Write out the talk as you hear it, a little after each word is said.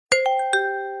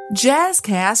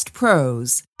Jazzcast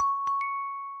Pros.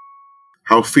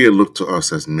 How fear looked to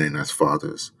us as men, as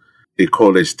fathers. It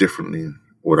correlates differently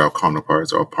with our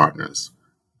counterparts, our partners,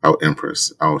 our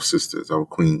empress, our sisters, our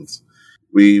queens.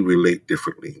 We relate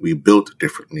differently. We build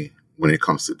differently when it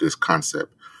comes to this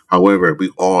concept. However, we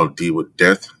all deal with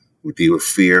death, we deal with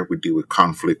fear, we deal with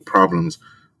conflict, problems,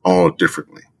 all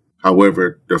differently.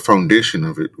 However, the foundation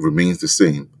of it remains the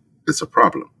same. It's a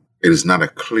problem. It is not a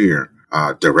clear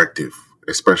directive,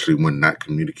 especially when not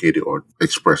communicated or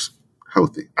expressed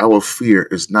healthy. Our fear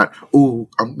is not, oh,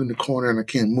 I'm in the corner and I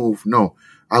can't move. No,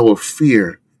 our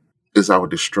fear is our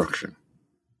destruction.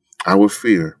 Our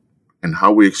fear and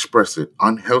how we express it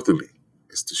unhealthily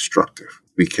is destructive.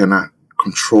 We cannot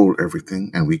control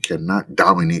everything and we cannot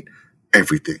dominate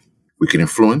everything. We can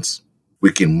influence,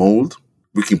 we can mold,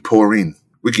 we can pour in,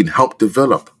 we can help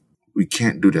develop. We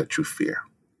can't do that through fear.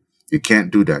 You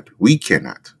can't do that. We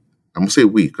cannot. I'm going to say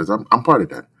we because I'm part of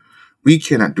that. We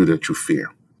cannot do that through fear.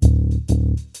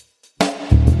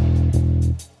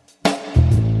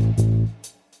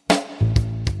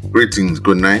 Greetings,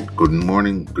 good night, good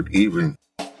morning, good evening.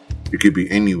 You could be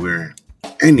anywhere,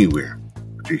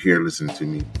 but you're here listening to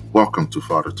me. Welcome to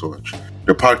Father Torch,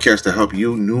 the podcast to help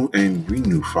you new and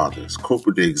renew fathers cope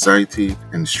with the anxiety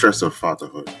and stress of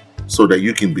fatherhood so that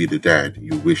you can be the dad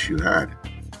you wish you had.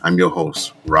 I'm your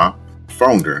host, Ra,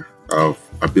 founder of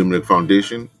Abimelech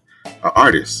Foundation, an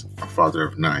artist, a father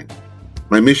of 9.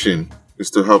 My mission is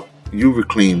to help you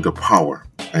reclaim the power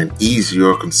and ease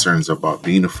your concerns about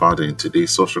being a father in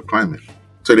today's social climate.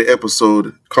 So the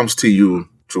episode comes to you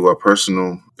through a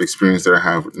personal experience that I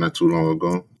had not too long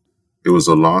ago. It was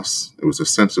a loss. It was a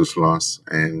senseless loss.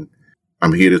 And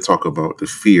I'm here to talk about the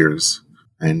fears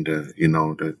and,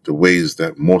 the ways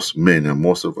that most men and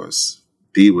most of us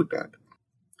deal with that.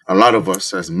 A lot of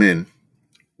us as men,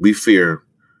 we fear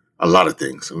a lot of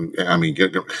things. I mean,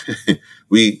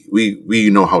 we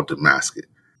know how to mask it.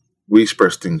 We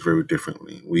express things very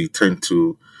differently. We tend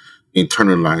to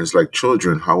internalize like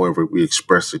children. However, we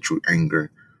express it through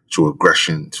anger, through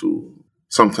aggression, to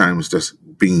sometimes just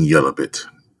being yelled a bit.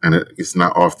 And it's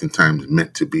not oftentimes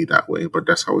meant to be that way, but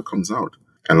that's how it comes out.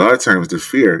 And a lot of times the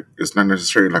fear is not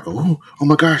necessarily like, oh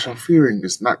my gosh, I'm fearing.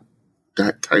 It's not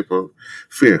that type of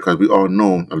fear, because we all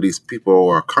know, at least people who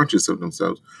are conscious of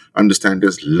themselves, understand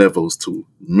there's levels to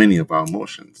many of our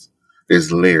emotions. There's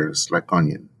layers like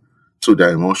onion to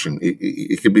that emotion.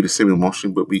 It could be the same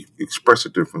emotion, but we express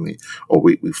it differently, or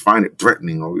we find it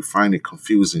threatening, or we find it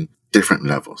confusing. Different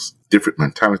levels, different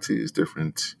mentalities,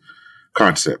 different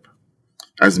concept.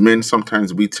 As men,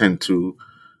 sometimes we tend to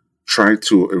try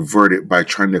to avert it by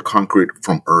trying to conquer it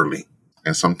from early.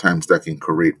 And sometimes that can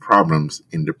create problems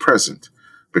in the present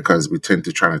because we tend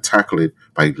to try to tackle it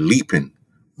by leaping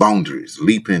boundaries,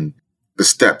 leaping the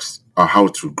steps of how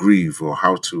to grieve or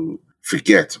how to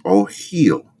forget or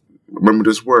heal. Remember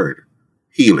this word,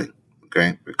 healing,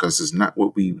 okay? Because it's not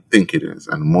what we think it is.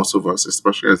 And most of us,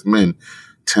 especially as men,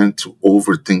 tend to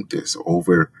overthink this,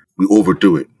 we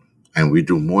overdo it, and we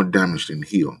do more damage than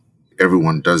heal.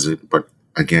 Everyone does it, but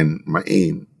again, my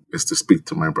aim is to speak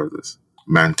to my brothers,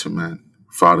 man to man,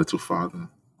 father to father,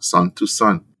 son to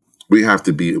son. We have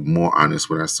to be more honest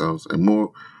with ourselves and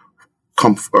more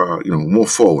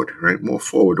forward, right? More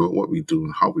forward with what we do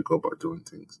and how we go about doing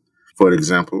things. For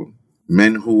example,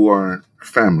 men who are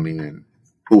family and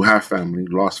who have family,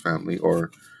 lost family,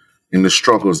 or in the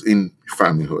struggles in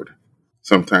familyhood.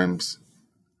 Sometimes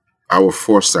our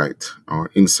foresight,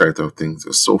 our insight of things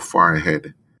is so far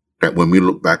ahead that when we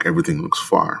look back, everything looks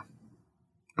far.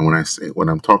 And when I say what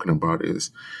I'm talking about is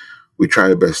we try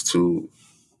our best to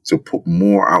put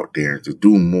more out there, to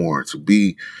do more, to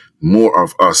be more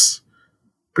of us,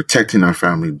 protecting our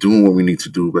family, doing what we need to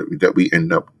do, but that we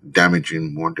end up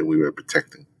damaging more than we were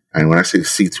protecting. And when I say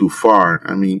see too far,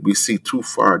 I mean we see too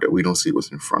far that we don't see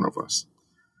what's in front of us.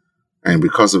 And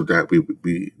because of that,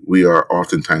 we are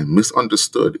oftentimes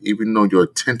misunderstood, even though your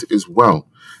intent is well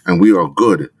and we are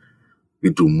good. We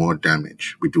do more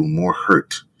damage. We do more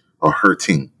hurt or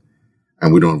hurting.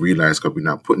 And we don't realize because we're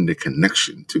not putting the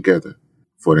connection together.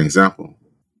 For example,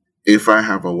 if I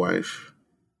have a wife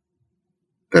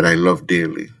that I love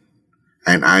dearly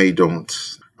and I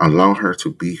don't allow her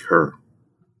to be her,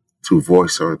 to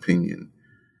voice her opinion,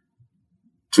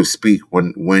 to speak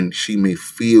when she may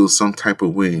feel some type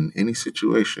of way in any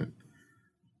situation.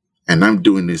 And I'm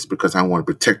doing this because I want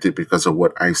to protect it because of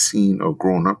what I've seen or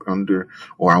grown up under,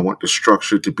 or I want the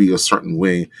structure to be a certain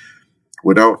way,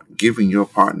 without giving your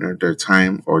partner their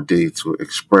time or day to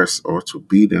express or to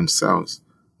be themselves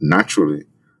naturally.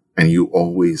 And you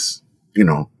always,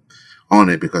 on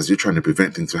it because you're trying to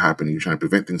prevent things from happening. You're trying to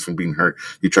prevent things from being hurt.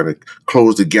 You're trying to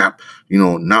close the gap,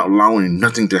 not allowing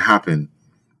nothing to happen.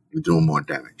 You're doing more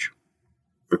damage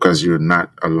because you're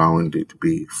not allowing it to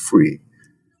be free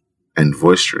and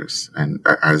boisterous and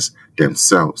as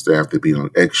themselves. They have to be on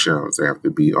eggshells. They have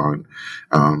to be on,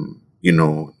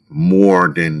 more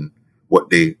than what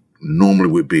they normally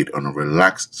would be on a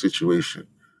relaxed situation.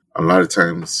 A lot of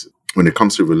times when it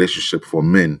comes to relationship for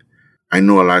men, I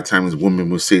know a lot of times women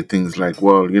will say things like,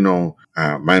 well,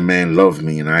 my man loves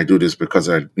me and I do this because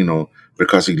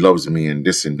because he loves me and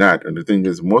this and that. And the thing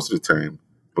is, most of the time,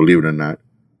 believe it or not,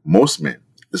 most men,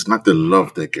 it's not the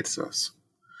love that gets us.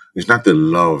 It's not the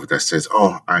love that says,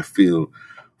 oh, I feel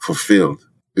fulfilled.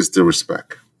 It's the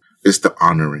respect. It's the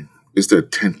honoring. It's the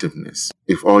attentiveness.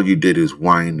 If all you did is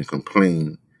whine and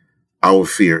complain, our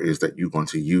fear is that you're going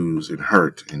to use and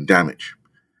hurt and damage.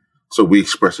 So we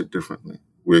express it differently.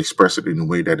 We express it in a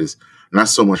way that is not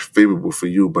so much favorable for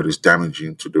you, but is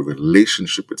damaging to the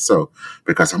relationship itself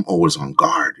because I'm always on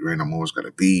guard, right? I'm always got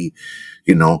to be,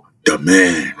 the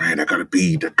man, right? I got to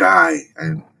be the guy.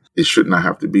 And it should not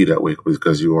have to be that way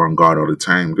because you are on guard all the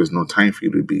time. There's no time for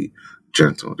you to be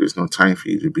gentle. There's no time for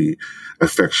you to be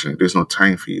affectionate. There's no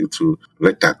time for you to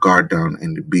let that guard down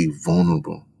and to be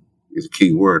vulnerable. It's a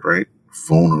key word, right?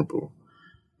 Vulnerable.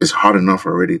 It's hard enough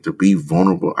already to be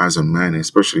vulnerable as a man,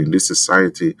 especially in this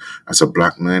society. As a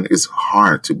black man, it's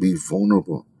hard to be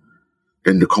vulnerable.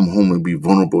 Then to come home and be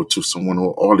vulnerable to someone who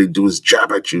all they do is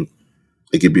jab at you.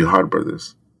 It can be hard,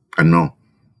 brothers. I know.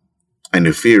 And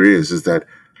the fear is that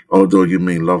although you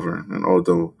may love her and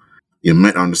although you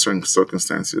met under certain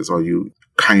circumstances or you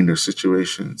kinder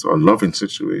situations or loving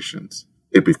situations,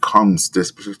 it becomes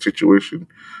this situation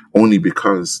only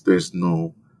because there's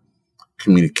no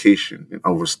communication and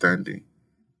understanding.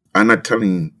 I'm not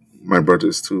telling my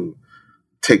brothers to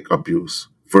take abuse,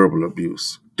 verbal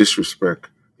abuse, disrespect,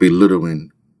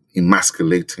 belittling,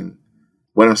 emasculating.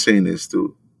 What I'm saying is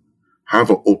to have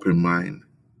an open mind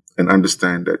and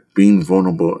understand that being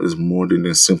vulnerable is more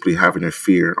than simply having a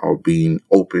fear or being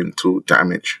open to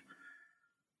damage.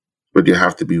 But you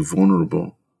have to be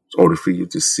vulnerable in order for you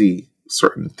to see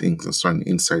certain things and certain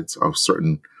insights of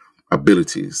certain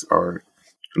abilities or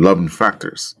loving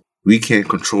factors. We can't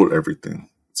control everything.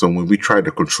 So when we try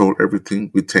to control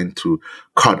everything, we tend to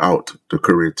cut out the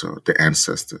creator, the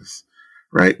ancestors,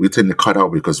 right? We tend to cut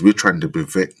out because we're trying to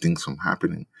prevent things from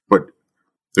happening. But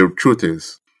the truth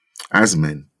is, as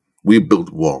men, we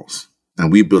built walls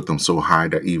and we built them so high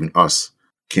that even us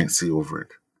can't see over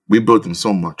it. We built them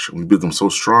so much, we built them so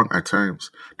strong at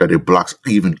times that it blocks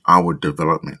even our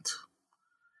development.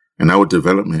 And our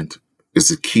development is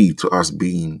the key to us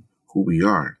being who we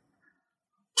are,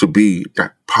 to be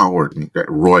that power, that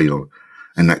royal,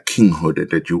 and that kinghood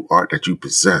that you are, that you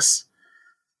possess,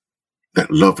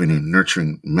 that loving and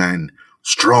nurturing man,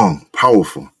 strong,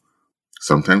 powerful,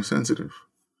 sometimes sensitive,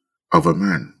 of a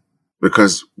man.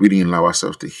 Because we didn't allow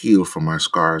ourselves to heal from our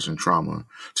scars and trauma,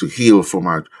 to heal from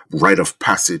our rite of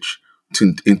passage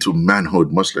into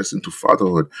manhood, much less into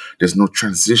fatherhood. There's no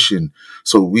transition.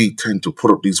 So we tend to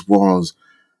put up these walls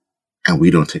and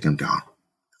we don't take them down.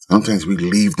 Sometimes we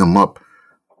leave them up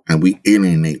and we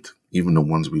alienate even the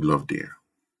ones we love dear.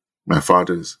 My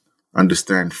fathers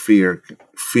understand fear.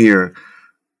 Fear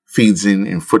feeds in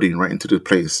and footing right into the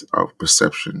place of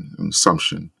perception and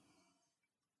assumption,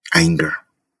 anger,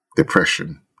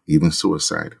 depression, even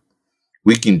suicide.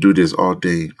 We can do this all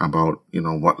day about,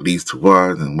 what leads to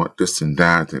what and what this and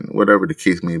that and whatever the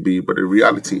case may be. But the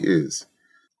reality is,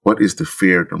 what is the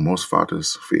fear that most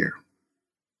fathers fear?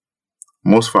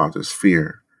 Most fathers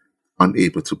fear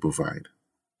unable to provide,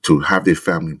 to have their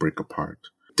family break apart,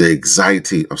 the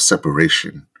anxiety of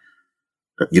separation.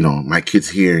 My kid's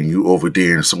here and you over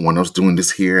there and someone else doing this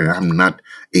here and I'm not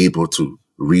able to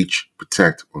reach,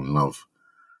 protect, or love.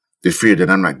 The fear that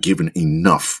I'm not given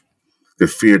enough. The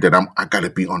fear that I got to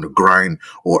be on the grind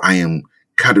or I am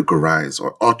categorized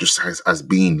or ostracized as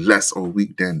being less or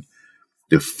weak than.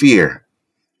 The fear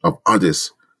of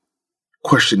others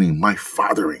questioning my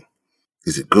fathering.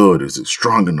 Is it good? Is it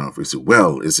strong enough? Is it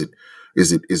well? Is it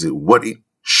what it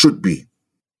should be?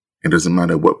 It doesn't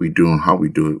matter what we do and how we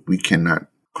do it. We cannot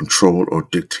control or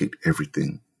dictate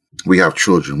everything. We have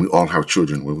children. We all have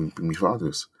children. We wouldn't be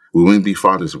fathers. We wouldn't be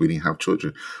fathers if we didn't have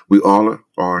children. We all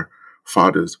are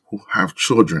fathers who have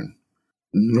children.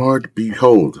 Lord,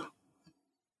 behold,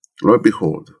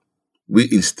 we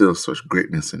instill such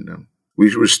greatness in them.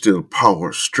 We instill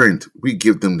power, strength. We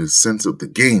give them the sense of the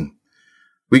game.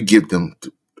 We give them,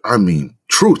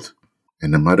 truth.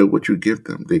 And no matter what you give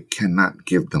them, they cannot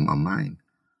give them a mind.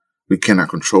 We cannot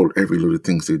control every little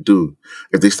things they do.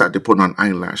 If they start to put on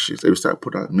eyelashes, if they start to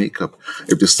put on makeup,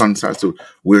 if the son starts to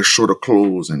wear shorter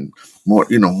clothes and more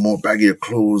baggier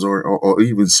clothes or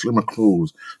even slimmer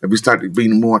clothes, if we start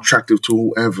being more attractive to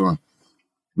whoever,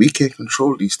 we can't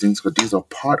control these things because these are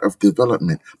part of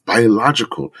development,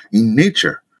 biological, in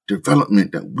nature,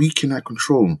 development that we cannot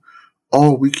control.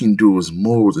 All we can do is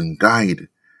mold and guide.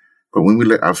 But when we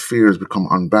let our fears become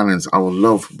unbalanced, our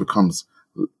love becomes,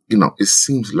 it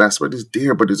seems less, but it's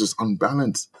there, but it's just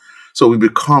unbalanced. So we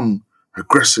become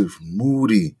aggressive,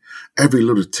 moody. Every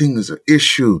little thing is an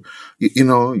issue.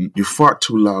 You fart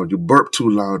too loud, you burp too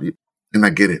loud. And I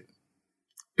get it.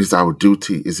 It's our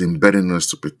duty, it's embedded in us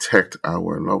to protect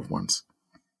our loved ones.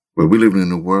 But we live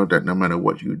in a world that no matter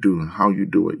what you do and how you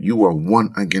do it, you are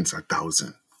 1 against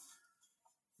 1,000.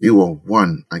 You are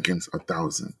 1 against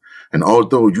 1,000. And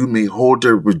although you may hold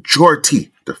the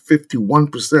majority, the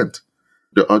 51%,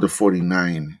 the other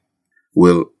 49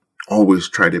 will always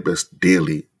try their best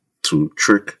daily to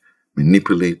trick,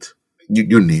 manipulate,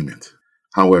 you name it.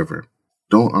 However,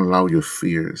 don't allow your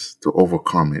fears to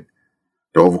overcome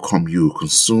you,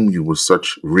 consume you with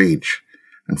such rage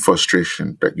and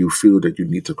frustration that you feel that you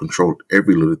need to control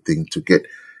every little thing to get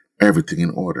everything in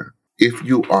order. If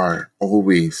you are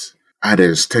always at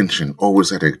a tension,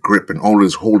 always at a grip, and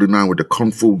always holding on with the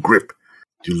kung fu grip,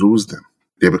 you lose them.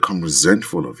 They become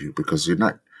resentful of you because you're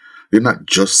not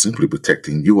just simply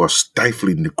protecting, you are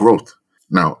stifling the growth.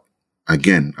 Now,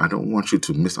 again, I don't want you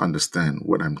to misunderstand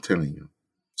what I'm telling you.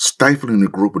 Stifling the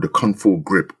growth with the kung fu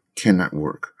grip cannot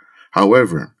work.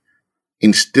 However,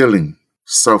 instilling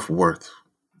self-worth,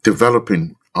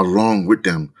 developing along with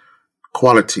them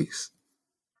qualities,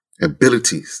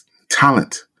 abilities,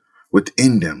 talent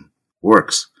within them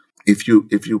works. If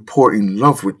you pour in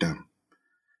love with them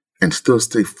and still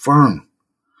stay firm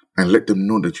and let them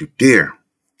know that you're there,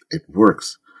 it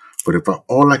works. But if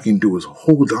all I can do is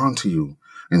hold on to you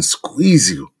and squeeze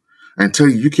you and tell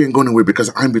you can't go anywhere because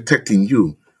I'm protecting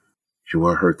you, you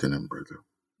are hurting them, brother.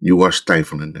 You are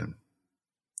stifling them.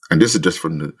 And this is just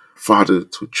from the father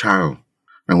to child.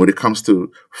 And when it comes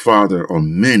to father or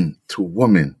men to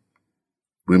woman,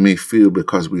 we may feel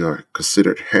because we are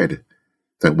considered head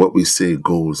that what we say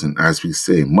goes, and as we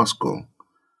say must go.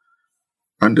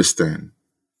 Understand,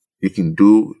 you can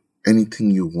do anything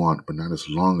you want, but not as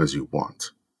long as you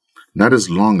want. Not as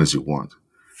long as you want.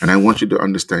 And I want you to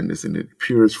understand this in the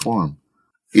purest form.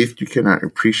 If you cannot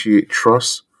appreciate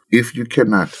trust, if you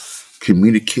cannot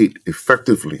communicate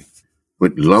effectively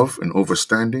with love and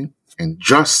understanding and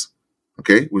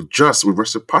with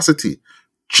reciprocity,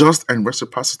 just and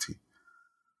reciprocity,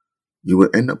 you will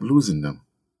end up losing them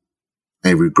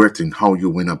and regretting how you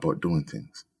went about doing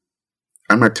things.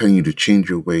 I'm not telling you to change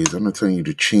your ways. I'm not telling you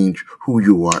to change who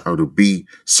you are or to be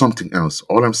something else.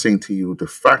 All I'm saying to you, the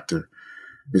factor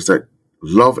is that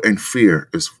love and fear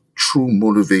is true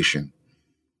motivation.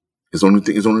 It's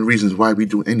the only reasons why we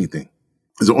do anything.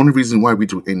 It's the only reason why we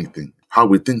do anything. How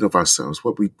we think of ourselves,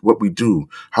 what we do,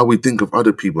 how we think of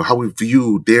other people, how we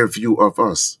view their view of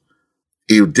us.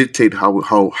 It will dictate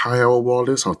how high our wall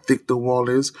is, how thick the wall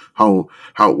is,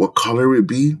 what color it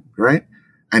be, right?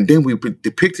 And then we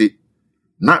depict it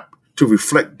not to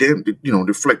reflect them,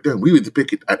 We would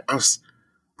depict it at us.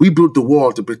 We build the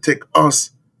wall to protect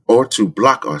us or to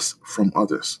block us from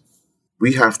others.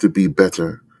 We have to be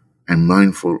better and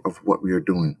mindful of what we are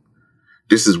doing.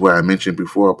 This is where I mentioned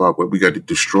before about what we got to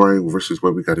destroy versus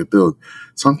what we got to build.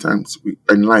 Sometimes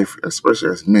in life, especially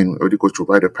as men, when we go through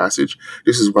rite of passage,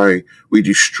 this is why we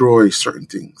destroy certain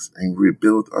things and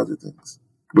rebuild other things.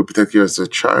 We protect you as a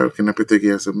child, cannot protect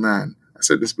you as a man. I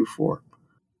said this before.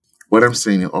 What I'm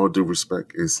saying in all due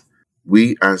respect is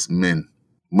we as men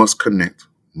must connect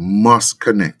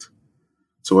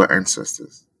to our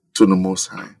ancestors, to the Most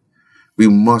High. We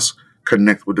must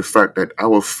connect with the fact that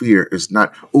our fear is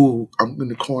not, oh, I'm in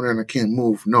the corner and I can't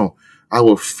move. No,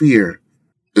 our fear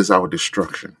is our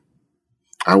destruction.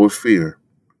 Our fear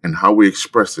and how we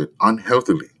express it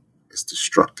unhealthily is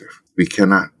destructive. We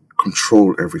cannot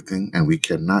control everything and we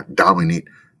cannot dominate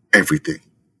everything.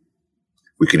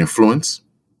 We can influence,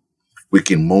 we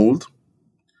can mold,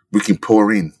 we can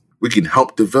pour in, we can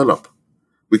help develop,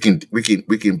 we can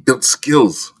build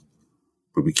skills.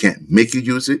 But we can't make you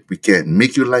use it, we can't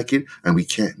make you like it, and we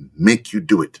can't make you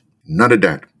do it. None of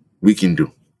that we can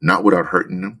do. Not without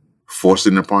hurting them,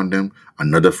 forcing upon them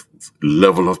another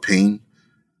level of pain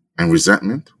and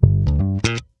resentment.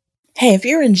 Hey, if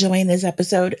you're enjoying this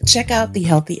episode, check out the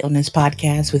Healthy Illness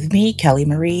Podcast with me, Kelly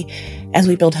Marie, as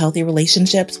we build healthy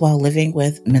relationships while living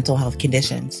with mental health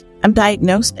conditions. I'm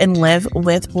diagnosed and live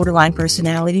with borderline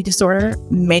personality disorder,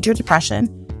 major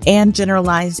depression, and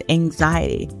generalized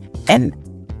anxiety. And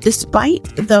despite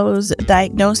those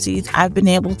diagnoses, I've been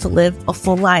able to live a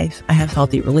full life. I have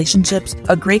healthy relationships,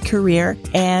 a great career,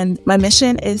 and my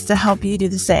mission is to help you do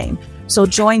the same. So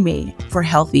join me for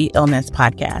Healthy Illness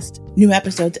Podcast. New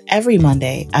episodes every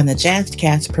Monday on the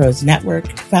Jazzcast Pros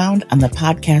Network, found on the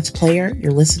podcast player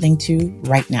you're listening to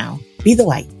right now. Be the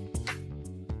light.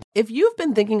 If you've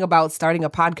been thinking about starting a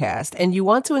podcast and you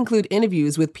want to include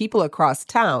interviews with people across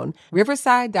town,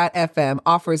 Riverside.fm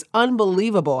offers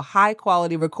unbelievable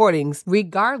high-quality recordings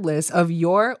regardless of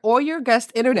your or your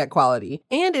guest internet quality.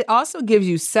 And it also gives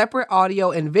you separate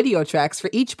audio and video tracks for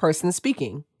each person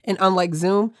speaking. And unlike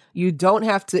Zoom, you don't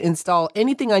have to install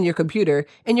anything on your computer,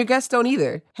 and your guests don't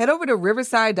either. Head over to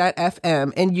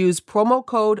Riverside.fm and use promo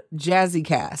code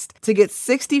JazzyCast to get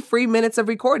 60 free minutes of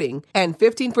recording and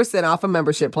 15% off a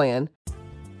membership plan.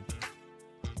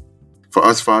 For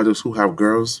us fathers who have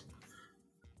girls,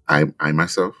 I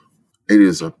myself, it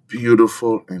is a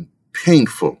beautiful and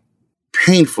painful,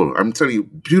 I'm telling you,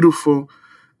 beautiful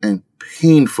and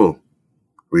painful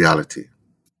reality.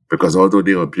 Because although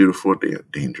they are beautiful, they are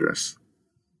dangerous.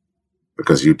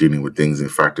 Because you're dealing with things and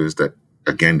factors that,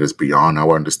 again, that's beyond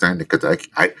our understanding. Because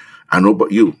I know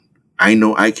about you. I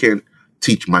know I can't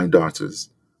teach my daughters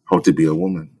how to be a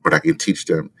woman, but I can teach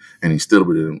them and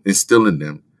instill in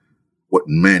them what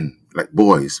men, like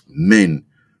boys, men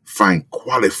find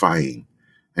qualifying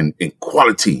and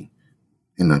quality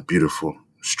in a beautiful,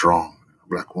 strong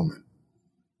Black woman.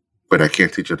 But I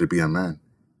can't teach her to be a man.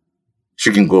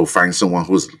 She can go find someone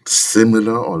who's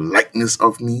similar or likeness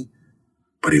of me,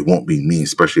 but it won't be me,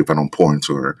 especially if I don't pour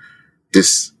into her.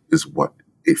 This is what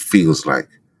it feels like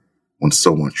when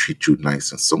someone treats you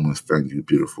nice and someone finds you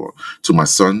beautiful. To my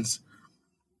sons,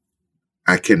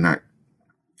 I cannot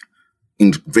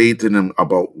invade to them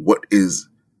about what is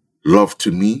love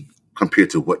to me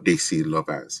compared to what they see love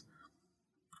as.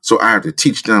 So I have to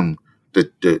teach them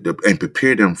and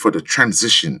prepare them for the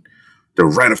transition, the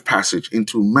rite of passage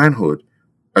into manhood,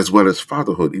 as well as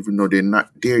fatherhood, even though they're not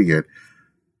there yet.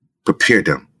 Prepare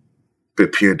them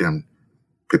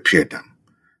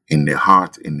in their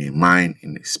heart, in their mind,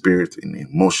 in their spirit, in their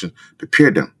emotion.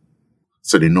 Prepare them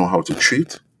so they know how to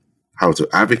treat, how to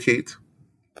advocate,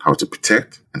 how to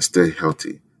protect, and stay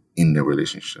healthy in their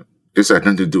relationship. This has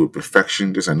nothing to do with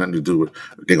perfection. This has nothing to do with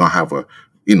they're going to have a,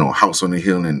 house on the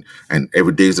hill and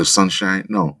every day is of sunshine.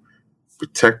 No.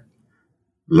 Protect,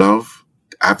 love,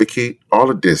 advocate.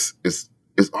 All of this is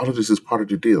part of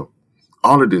the deal.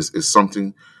 All of this is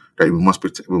something that we must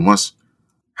protect, we must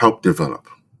help develop.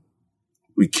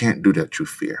 We can't do that through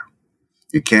fear.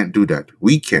 You can't do that.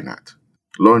 We cannot.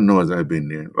 Lord knows I've been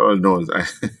there. Lord knows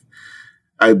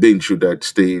I've been through that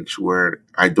stage where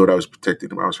I thought I was protecting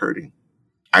them. I was hurting.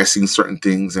 I seen certain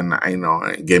things and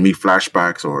it gave me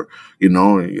flashbacks or,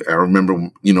 I remember,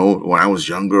 when I was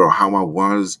younger or how I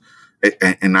was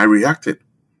and I reacted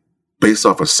based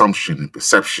off assumption and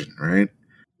perception, right?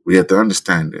 We have to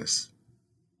understand this.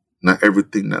 Not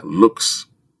everything that looks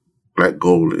like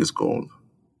gold is gold.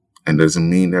 And doesn't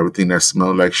mean everything that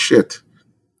smells like shit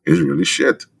is really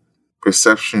shit.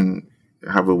 Perception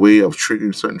have a way of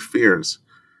triggering certain fears,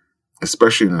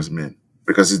 especially as men,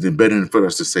 because it's embedded for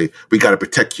us to say, we got to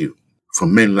protect you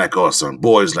from men like us and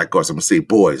boys like us. I'm going to say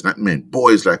boys, not men,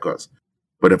 boys like us.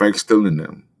 But if I instill in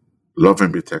them love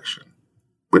and protection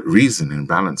with reason and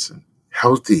balancing,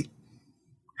 healthy,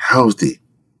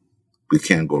 we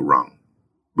can't go wrong.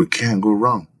 We can't go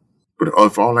wrong. But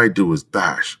if all I do is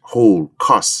bash, hold,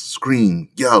 cuss, scream,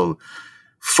 yell,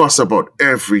 fuss about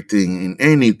everything and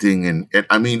anything, and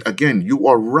I mean, again, you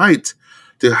are right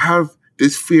to have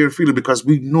this feeling because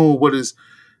we know what is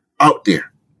out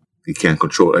there. You can't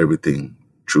control everything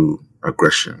through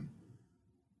aggression,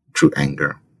 through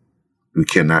anger. We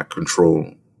cannot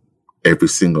control every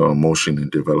single emotion in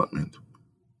development.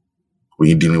 When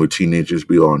you're dealing with teenagers,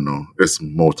 we all know there's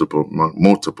multiple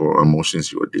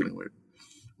emotions you are dealing with.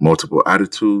 Multiple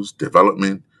attitudes,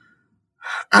 development.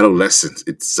 Adolescence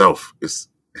itself is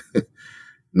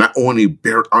not only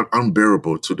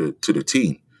unbearable to the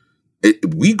teen.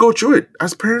 We go through it.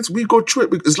 As parents, we go through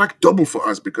it. It's like double for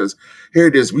us because here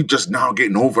it is. We just now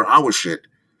getting over our shit.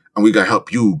 And we got to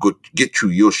help you get through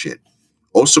your shit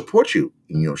or support you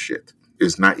in your shit.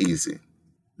 It's not easy.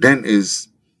 Then is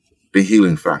the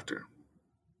healing factor.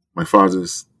 My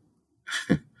fathers,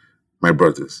 my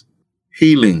brothers,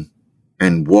 healing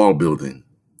and wall building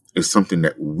is something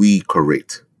that we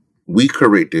create. We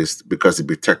create this because it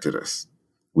protected us.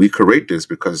 We create this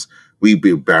because we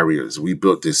build barriers. We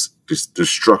built this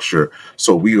structure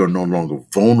so we are no longer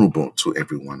vulnerable to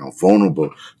everyone or vulnerable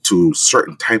to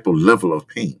certain type of level of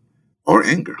pain or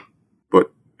anger. But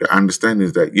The understanding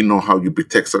is that you know how you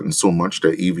protect something so much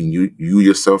that even you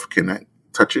yourself cannot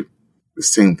touch it. The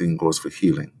same thing goes for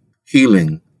healing.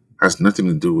 Healing has nothing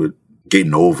to do with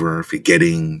getting over,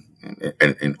 forgetting,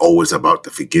 and always about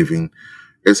the forgiving.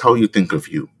 It's how you think of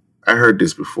you. I heard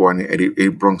this before, and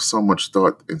it brought so much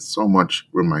thought and so much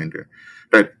reminder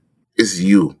that it's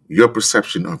you, your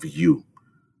perception of you,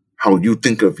 how you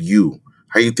think of you,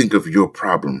 how you think of your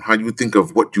problem, how you think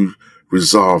of what you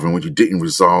resolve and what you didn't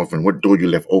resolve, and what door you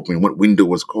left open, what window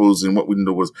was closing, what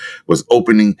window was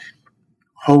opening.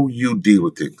 How you deal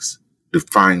with things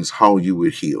defines how you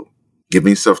will heal.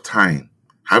 Giving yourself time,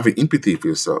 having empathy for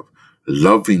yourself,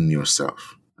 loving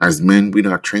yourself. As men, we're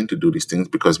not trained to do these things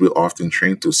because we're often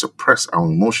trained to suppress our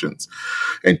emotions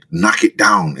and knock it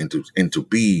down and to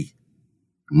be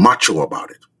macho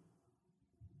about it.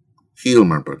 Heal,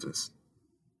 my brothers.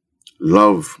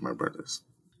 Love, my brothers.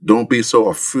 Don't be so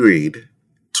afraid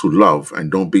to love,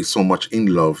 and don't be so much in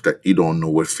love that you don't know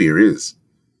what fear is.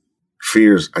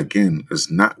 Fear, again, is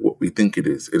not what we think it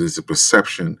is. It is a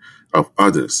perception of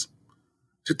others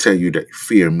to tell you that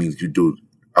fear means you do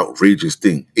outrageous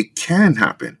thing. It can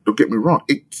happen. Don't get me wrong.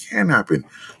 It can happen,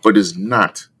 but it's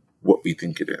not what we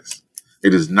think it is.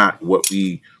 It is not what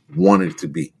we want it to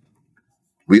be.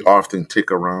 We often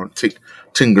tinkering,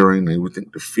 and we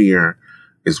think the fear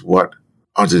is what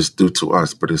others do to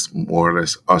us, but it's more or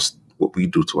less us, what we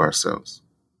do to ourselves.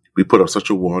 We put up such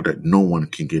a wall that no one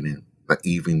can get in, not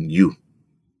even you.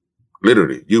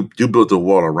 Literally, you built a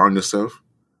wall around yourself,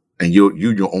 and you're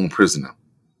your own prisoner.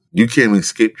 You can't even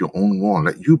escape your own wall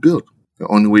that you built. The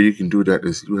only way you can do that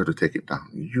is you have to take it down.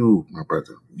 You, my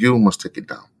brother, you must take it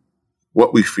down.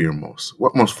 What we fear most,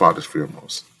 what most fathers fear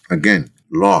most. Again,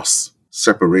 loss,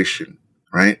 separation,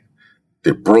 right?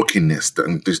 The brokenness, the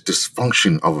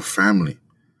dysfunction of a family,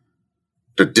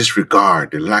 the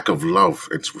disregard, the lack of love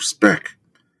and respect,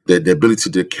 the ability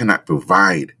they cannot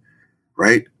provide,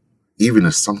 right? Even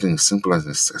as something as simple as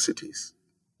necessities.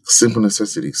 Simple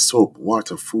necessities, soap,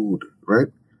 water, food, right?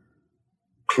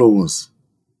 Clothes.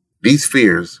 These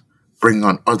fears bring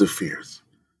on other fears.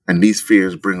 And these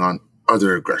fears bring on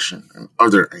other aggression and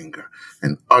other anger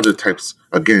and other types,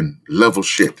 again, level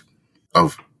shit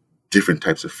of different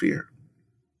types of fear.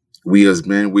 We as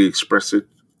men, we express it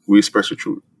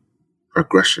through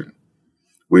aggression.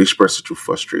 We express it through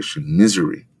frustration,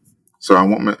 misery. So I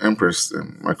want my empress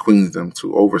and my queens them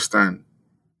to overstand,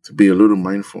 to be a little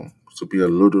mindful, to be a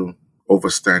little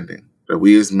overstanding. That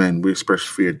we as men, we express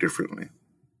fear differently.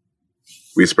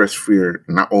 We express fear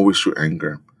not always through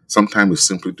anger. Sometimes it's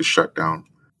simply to shut down.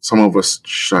 Some of us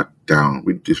shut down.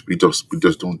 We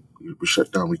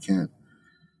shut down. We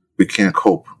can't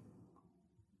cope.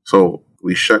 So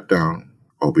we shut down,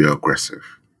 or be aggressive,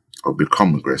 or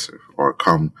become aggressive, or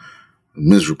become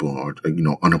miserable, or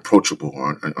unapproachable,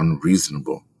 or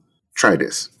unreasonable. Try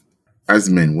this. As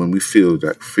men, when we feel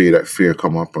that fear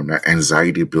come up, or that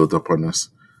anxiety build up on us,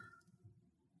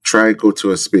 try go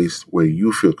to a space where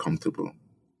you feel comfortable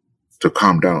to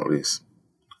calm down at least.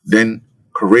 Then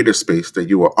create a space that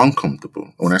you are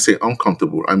uncomfortable. When I say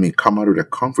uncomfortable, I mean come out of the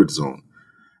comfort zone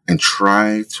and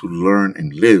try to learn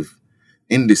and live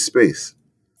in this space.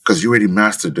 Because you already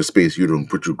mastered the space. You don't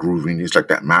put your groove in. It's like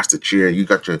that master chair. You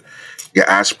got your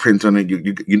ass print on it.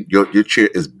 Your chair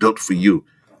is built for you.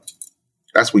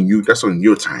 That's on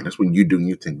your time. That's when you're doing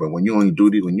your thing. But when you're on your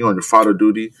duty, when you're on your father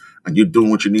duty, and you're doing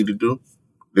what you need to do,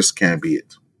 this can't be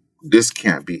it. This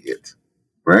can't be it,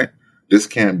 right? This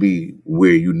can't be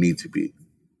where you need to be,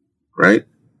 right?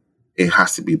 It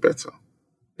has to be better.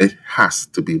 It has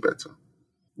to be better.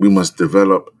 We must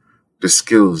develop the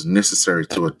skills necessary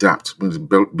to adapt. We must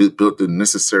build the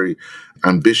necessary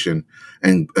ambition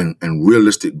and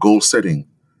realistic goal setting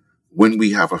when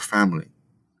we have a family,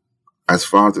 as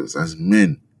fathers, as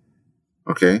men,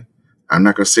 okay? I'm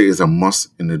not going to say it's a must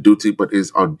in the duty, but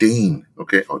it's ordained,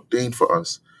 okay? Ordained for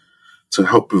us to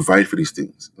help provide for these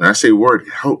things. And I say word,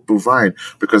 help provide,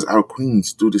 because our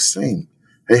queens do the same.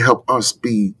 They help us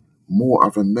be more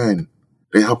of a man.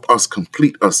 They help us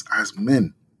complete us as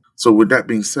men. So with that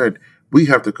being said, we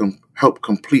have to help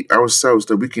complete ourselves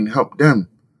that we can help them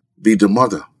be the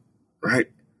mother, right?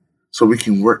 So we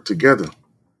can work together,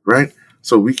 right?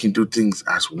 So we can do things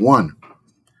as one.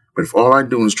 But if all I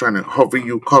do is trying to cover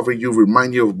you,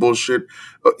 remind you of bullshit,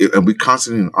 and we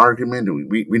constantly in an argument, and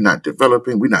we're not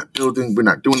developing, we're not building, we're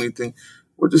not doing anything,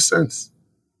 what's the sense?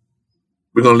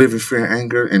 We're going to live in fear and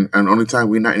anger, and the only time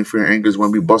we're not in fear and anger is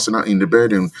when we're busting out in the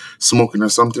bed and smoking or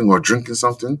something or drinking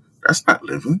something. That's not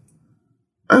living.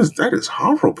 That is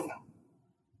horrible.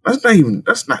 That's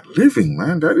not living,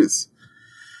 man. That is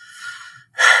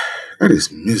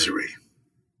misery.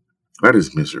 That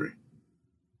is misery.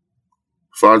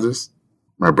 Fathers,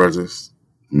 my brothers,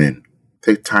 men,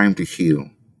 take time to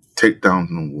heal. Take down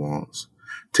the walls.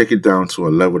 Take it down to a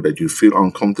level that you feel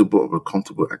uncomfortable or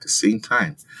comfortable at the same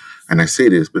time. And I say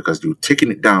this because you're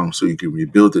taking it down so you can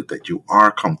rebuild it, that you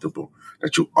are comfortable,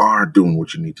 that you are doing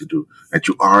what you need to do, that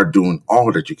you are doing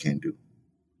all that you can do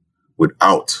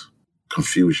without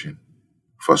confusion,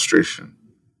 frustration,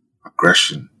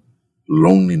 aggression,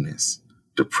 loneliness,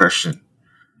 depression,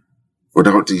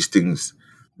 without these things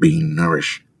being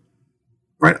nourished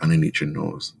right underneath your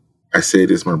nose. I say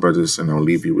this, my brothers, and I'll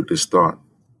leave you with this thought.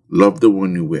 Love the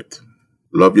one you're with.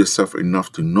 Love yourself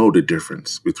enough to know the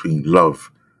difference between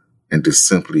love and just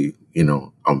simply,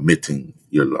 omitting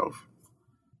your love.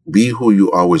 Be who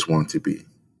you always want to be,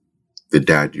 the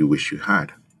dad you wish you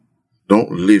had.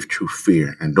 Don't live through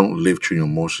fear and don't live through your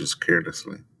emotions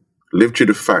carelessly. Live through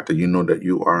the fact that you know that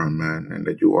you are a man and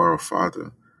that you are a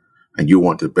father and you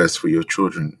want the best for your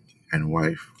children and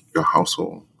wife, your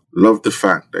household. Love the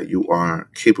fact that you are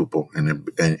capable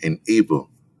and able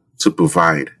to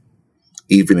provide,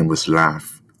 even if it's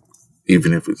laugh,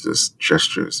 even if it's just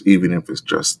gestures, even if it's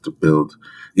just to build,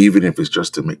 even if it's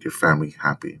just to make your family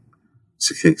happy,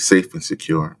 safe and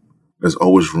secure. There's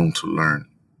always room to learn.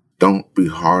 Don't be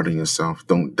hard on yourself.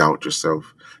 Don't doubt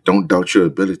yourself. Don't doubt your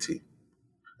ability.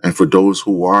 And for those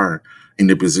who are in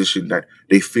the position that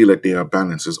they feel that they are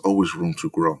balanced, there's always room to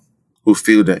grow. Who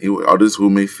feel that, others who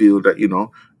may feel that,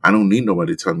 I don't need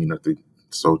nobody to tell me nothing.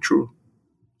 So true.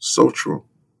 So true.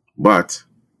 But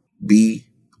be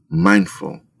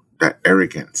mindful that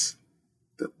arrogance,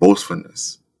 the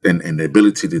boastfulness, and the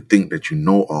ability to think that you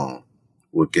know all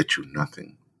will get you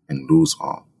nothing and lose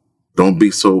all. Don't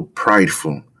be so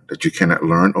prideful that you cannot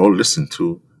learn or listen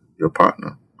to your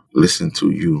partner. Listen to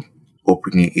you.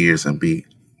 Open your ears and be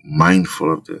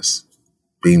mindful of this.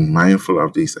 Be mindful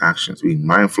of these actions. Be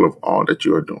mindful of all that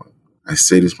you are doing. I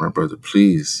say this, my brother,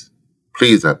 please,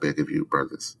 I beg of you,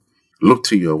 brothers. Look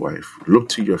to your wife. Look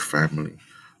to your family.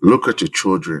 Look at your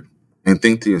children and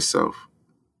think to yourself,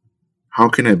 how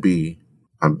can I be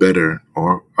a better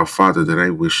or a father that I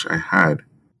wish I had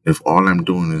if all I'm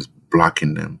doing is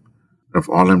blocking them, if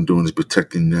all I'm doing is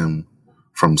protecting them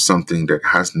from something that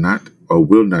has not or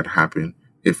will not happen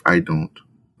if I don't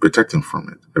protect them from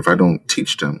it, if I don't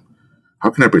teach them? How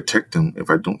can I protect them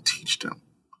if I don't teach them?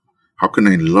 How can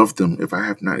I love them if I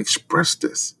have not expressed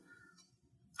this?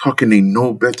 How can they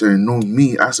know better and know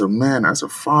me as a man, as a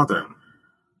father,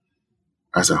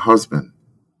 as a husband,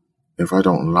 if I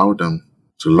don't allow them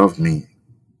to love me,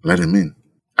 let them in?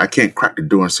 I can't crack the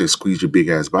door and say, squeeze your big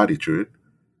ass body through it.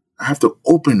 I have to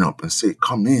open up and say,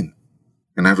 come in.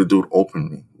 And I have to do it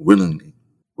openly, willingly,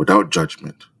 without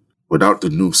judgment, without the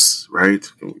noose, right?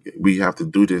 We have to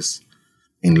do this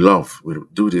in love. We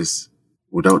do this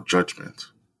without judgment,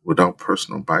 without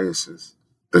personal biases.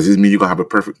 Does this mean you're going to have a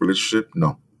perfect relationship?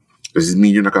 No. Does this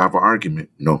mean you're not going to have an argument?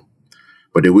 No.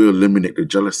 But it will eliminate the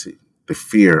jealousy, the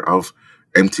fear of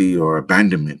empty or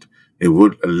abandonment. It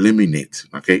would eliminate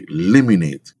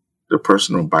the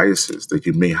personal biases that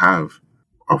you may have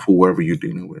of whoever you're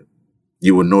dealing with.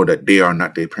 You will know that they are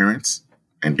not their parents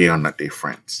and they are not their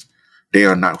friends. They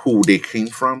are not who they came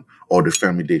from or the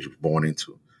family they were born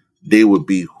into. They will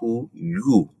be who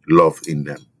you love in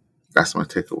them. That's my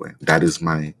takeaway. That is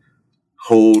my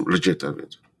whole legit of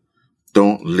it.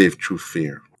 Don't live through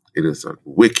fear. It is a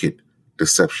wicked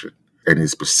deception. And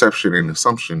it's perception and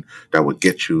assumption that will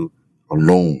get you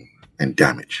alone and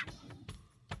damage.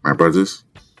 My brothers,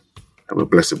 have a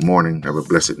blessed morning, have a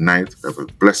blessed night, have a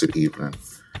blessed evening.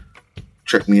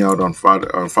 Check me out on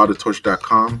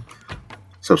fathertorch.com.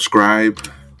 Subscribe.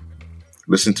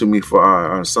 Listen to me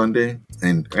for Sunday.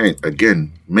 And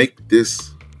again, make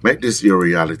this your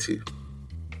reality.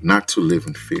 Not to live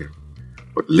in fear,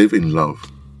 but live in love.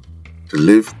 To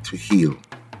live to heal.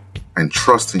 And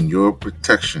trust in your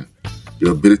protection.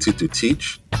 Your ability to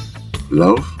teach,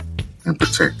 love, and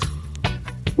protect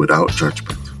without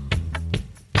judgment.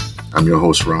 I'm your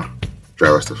host, Ra, Jai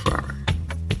Rastafari.